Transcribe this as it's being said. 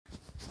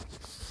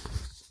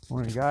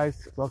Morning,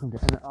 guys. Welcome to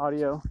Emmett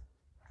Audio.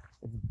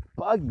 It's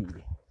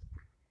buggy,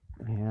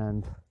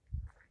 and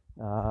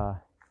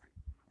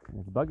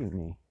it's bugging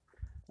me.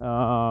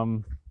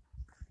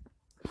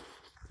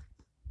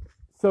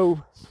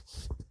 So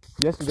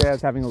yesterday I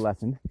was having a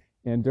lesson,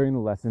 and during the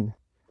lesson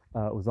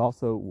was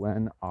also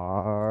when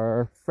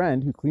our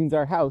friend who cleans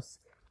our house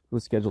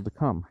was scheduled to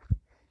come.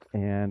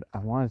 And I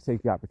wanted to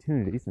take the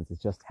opportunity, since it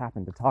just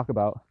happened, to talk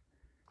about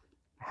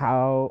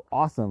how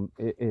awesome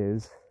it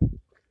is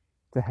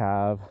to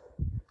have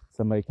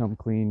somebody come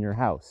clean your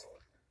house.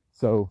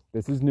 So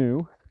this is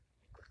new.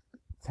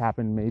 It's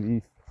happened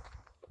maybe,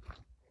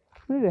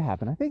 when did it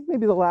happen? I think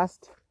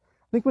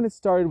when it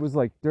started was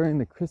like during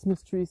the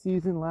Christmas tree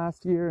season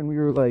last year, and we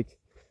were like,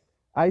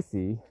 I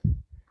see.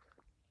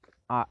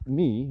 I'm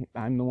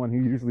the one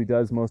who usually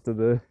does most of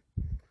the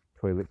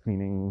toilet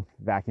cleaning,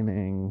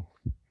 vacuuming,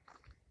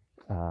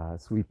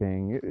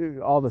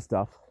 sweeping, all the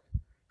stuff.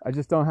 I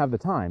just don't have the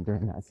time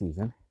during that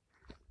season.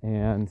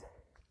 And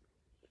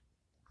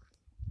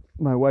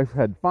my wife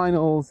had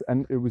finals,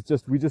 and we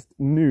just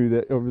knew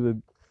that over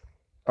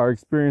our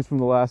experience from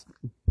the last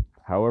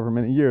however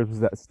many years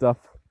was that stuff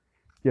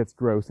gets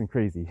gross and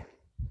crazy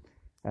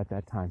at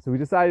that time. So we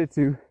decided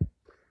to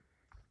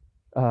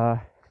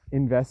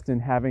invest in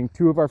having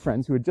two of our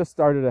friends who had just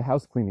started a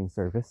house cleaning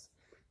service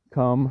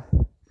come.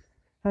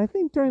 And I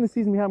think during the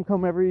season we have them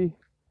come every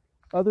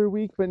other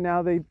week, but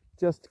now they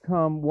just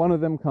come. One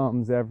of them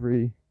comes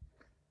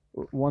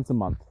once a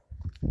month.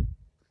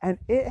 And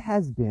it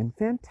has been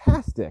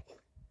fantastic.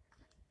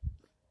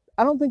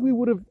 I don't think we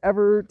would have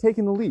ever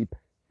taken the leap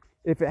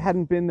if it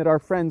hadn't been that our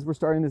friends were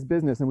starting this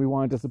business and we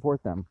wanted to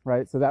support them,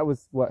 right? So that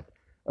was what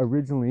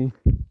originally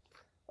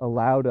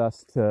allowed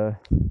us to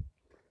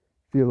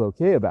feel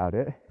okay about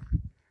it.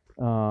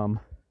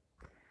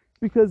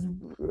 Because,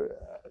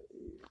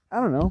 I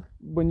don't know,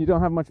 when you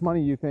don't have much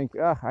money, you think,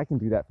 I can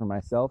do that for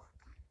myself.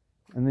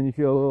 And then you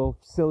feel a little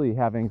silly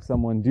having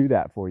someone do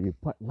that for you.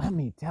 But let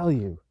me tell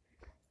you,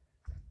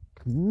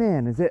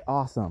 man, is it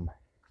awesome.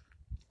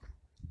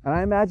 And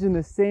I imagine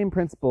the same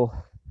principle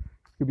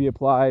could be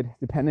applied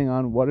depending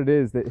on what it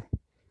is that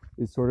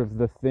is sort of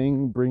the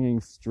thing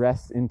bringing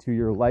stress into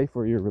your life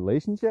or your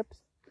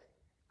relationships,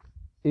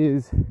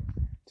 is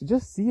to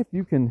just see if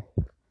you can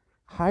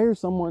hire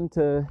someone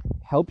to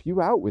help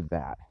you out with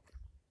that,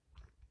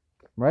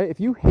 right? If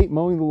you hate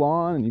mowing the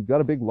lawn and you've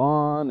got a big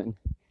lawn and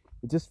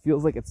it just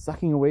feels like it's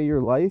sucking away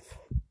your life,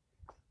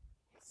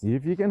 see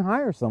if you can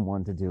hire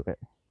someone to do it.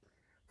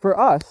 For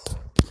us,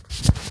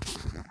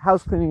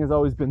 house cleaning has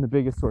always been the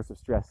biggest source of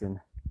stress in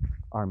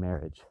our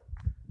marriage.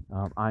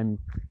 I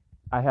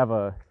have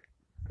a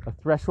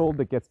threshold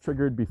that gets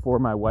triggered before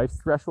my wife's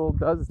threshold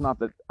does. It's not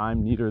that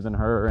I'm neater than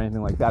her or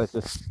anything like that. It's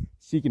just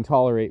she can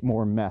tolerate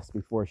more mess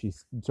before she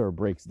sort of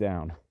breaks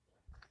down.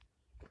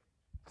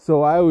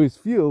 So I always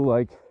feel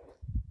like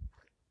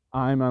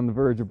I'm on the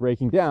verge of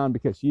breaking down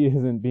because she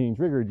isn't being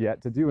triggered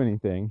yet to do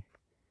anything.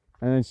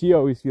 And then she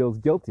always feels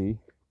guilty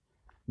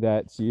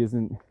that she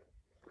isn't,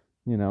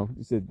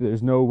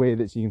 there's no way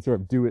that she can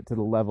sort of do it to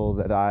the level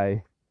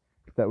that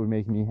would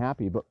make me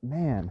happy. But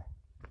man,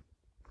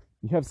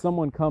 you have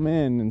someone come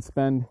in and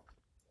spend,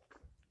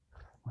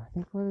 I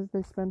think, what did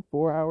they spend?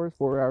 4 hours,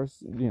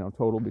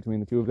 total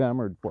between the two of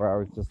them, or 4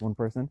 hours just one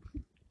person.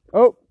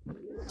 Oh!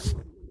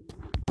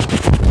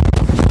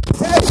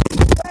 Hey!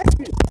 Thank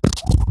you!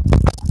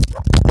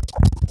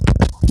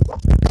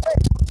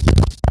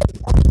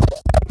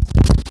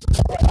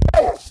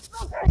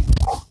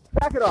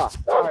 Back it off.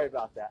 Sorry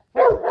about that.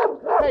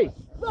 Hey,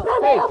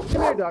 come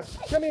here, dog.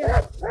 Come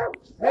here.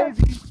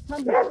 Maisie,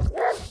 come here.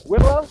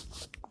 Willa,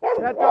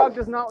 that dog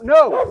does not.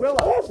 No,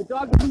 Willa, the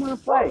dog doesn't want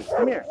to play.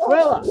 Come here.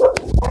 Willa.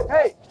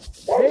 Hey,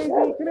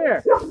 Maisie, come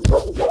here.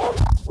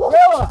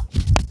 Willa.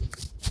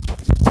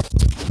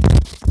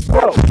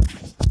 No.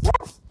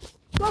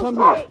 Come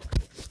here.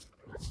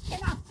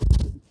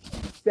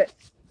 Sit.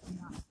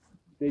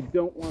 They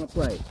don't want to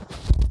play.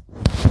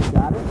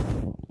 Got it?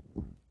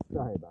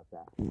 Sorry about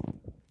that.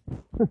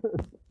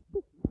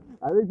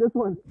 I think this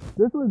one's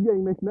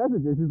getting mixed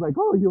messages. She's like,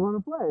 "Oh, you want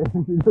to play?"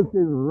 And she just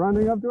keeps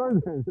running up to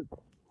her.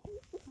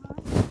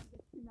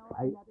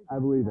 I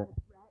believe it.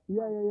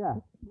 Yeah.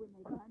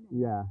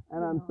 Yeah,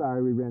 and I'm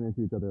sorry we ran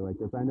into each other like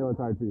this. I know it's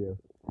hard for you.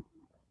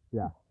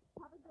 Yeah.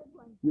 Have a good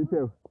one. You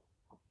too.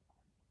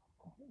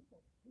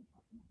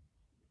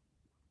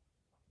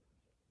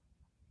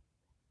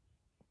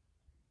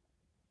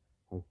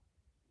 Hey.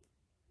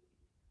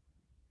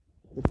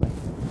 This way.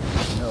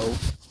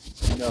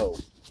 No.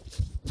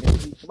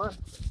 Maisie, come on.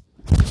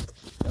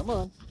 Come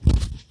on.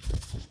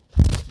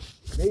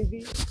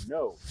 Maisie,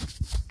 no.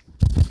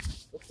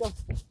 Let's go.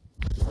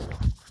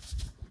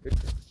 Good.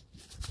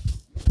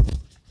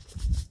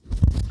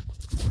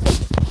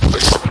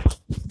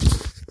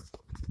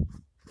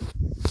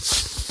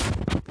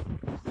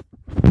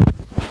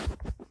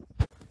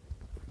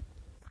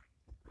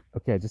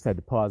 Okay, I just had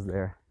to pause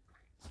there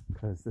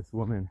because this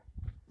woman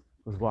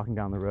was walking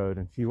down the road,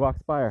 and she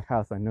walks by our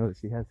house. I know that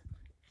she has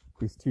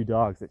these two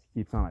dogs that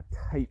she keeps on a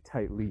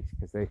tight leash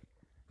because they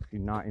do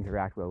not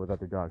interact well with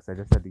other dogs. I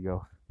just had to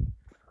go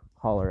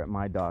holler at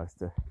my dogs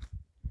to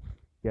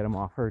get them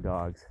off her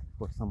dogs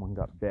before someone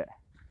got bit.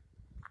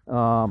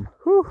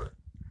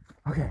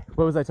 Okay,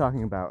 what was I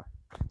talking about?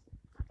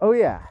 Oh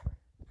yeah.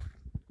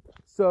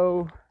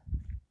 So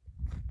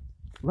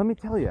let me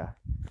tell you,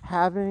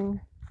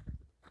 having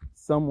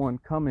someone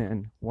come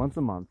in once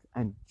a month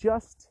and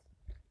just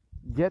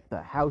get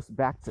the house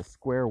back to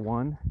square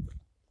one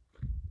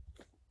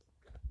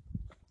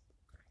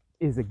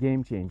is a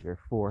game changer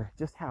for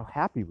just how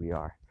happy we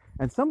are.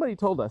 And somebody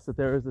told us that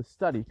there is a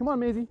study, come on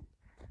Maisie,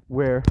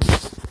 where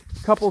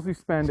couples who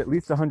spend at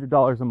least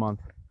 $100 a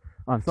month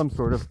on some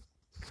sort of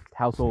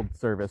household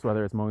service,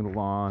 whether it's mowing the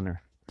lawn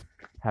or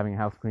having a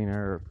house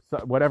cleaner or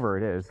whatever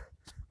it is,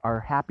 are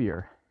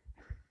happier.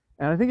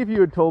 And I think if you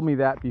had told me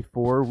that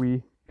before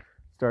we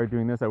started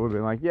doing this, I would have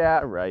been like, yeah,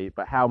 right,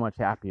 but how much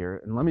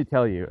happier? And let me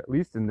tell you, at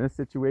least in this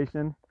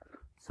situation,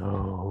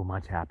 so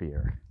much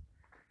happier.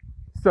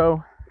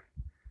 So,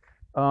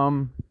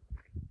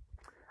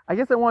 I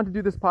guess I wanted to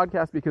do this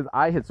podcast because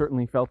I had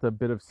certainly felt a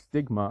bit of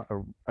stigma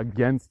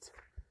against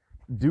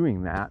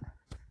doing that.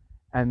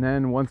 And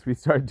then once we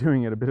started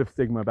doing it, a bit of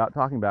stigma about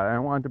talking about it. And I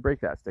wanted to break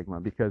that stigma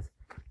because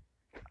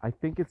I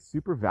think it's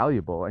super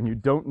valuable, and you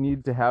don't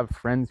need to have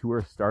friends who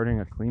are starting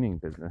a cleaning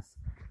business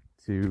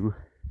to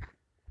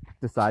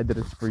decide that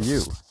it's for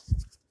you.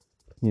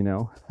 You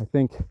know, I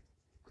think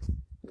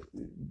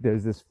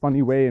there's this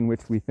funny way in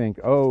which we think,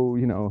 oh,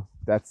 you know,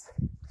 that's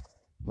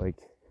like,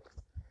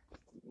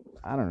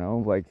 I don't know,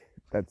 like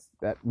that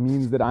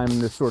means that I'm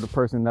this sort of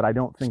person that I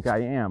don't think I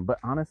am. But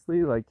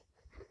honestly, like,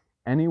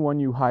 anyone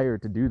you hire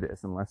to do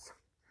this, unless,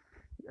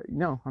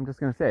 I'm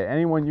just going to say it,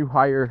 anyone you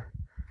hire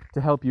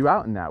to help you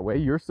out in that way,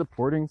 you're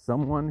supporting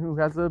someone who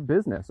has a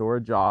business or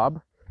a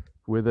job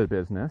with a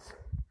business,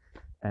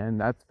 and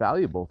that's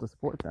valuable to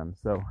support them.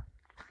 So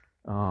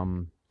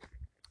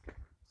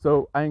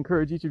I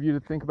encourage each of you to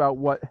think about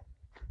what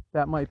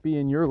that might be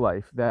in your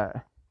life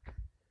that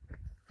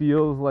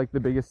feels like the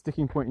biggest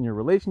sticking point in your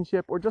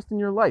relationship, or just in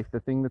your life, the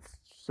thing that's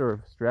sort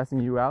of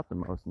stressing you out the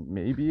most.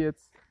 Maybe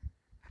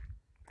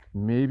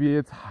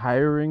it's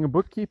hiring a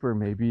bookkeeper,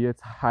 maybe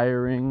it's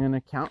hiring an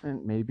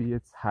accountant, maybe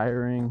it's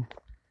hiring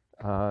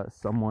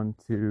someone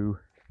to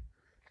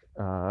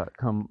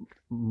come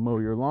mow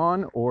your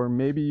lawn, or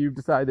maybe you've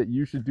decided that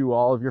you should do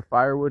all of your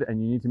firewood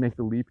and you need to make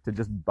the leap to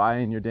just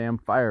buying your damn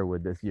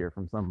firewood this year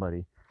from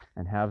somebody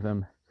and have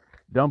them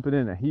dump it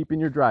in a heap in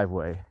your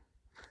driveway.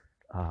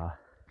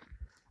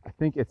 I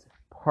think it's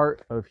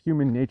part of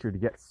human nature to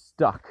get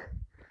stuck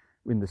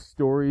in the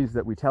stories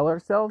that we tell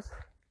ourselves,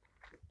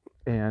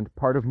 and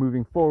part of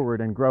moving forward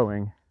and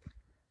growing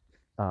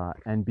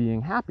and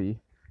being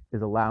happy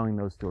is allowing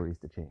those stories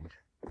to change.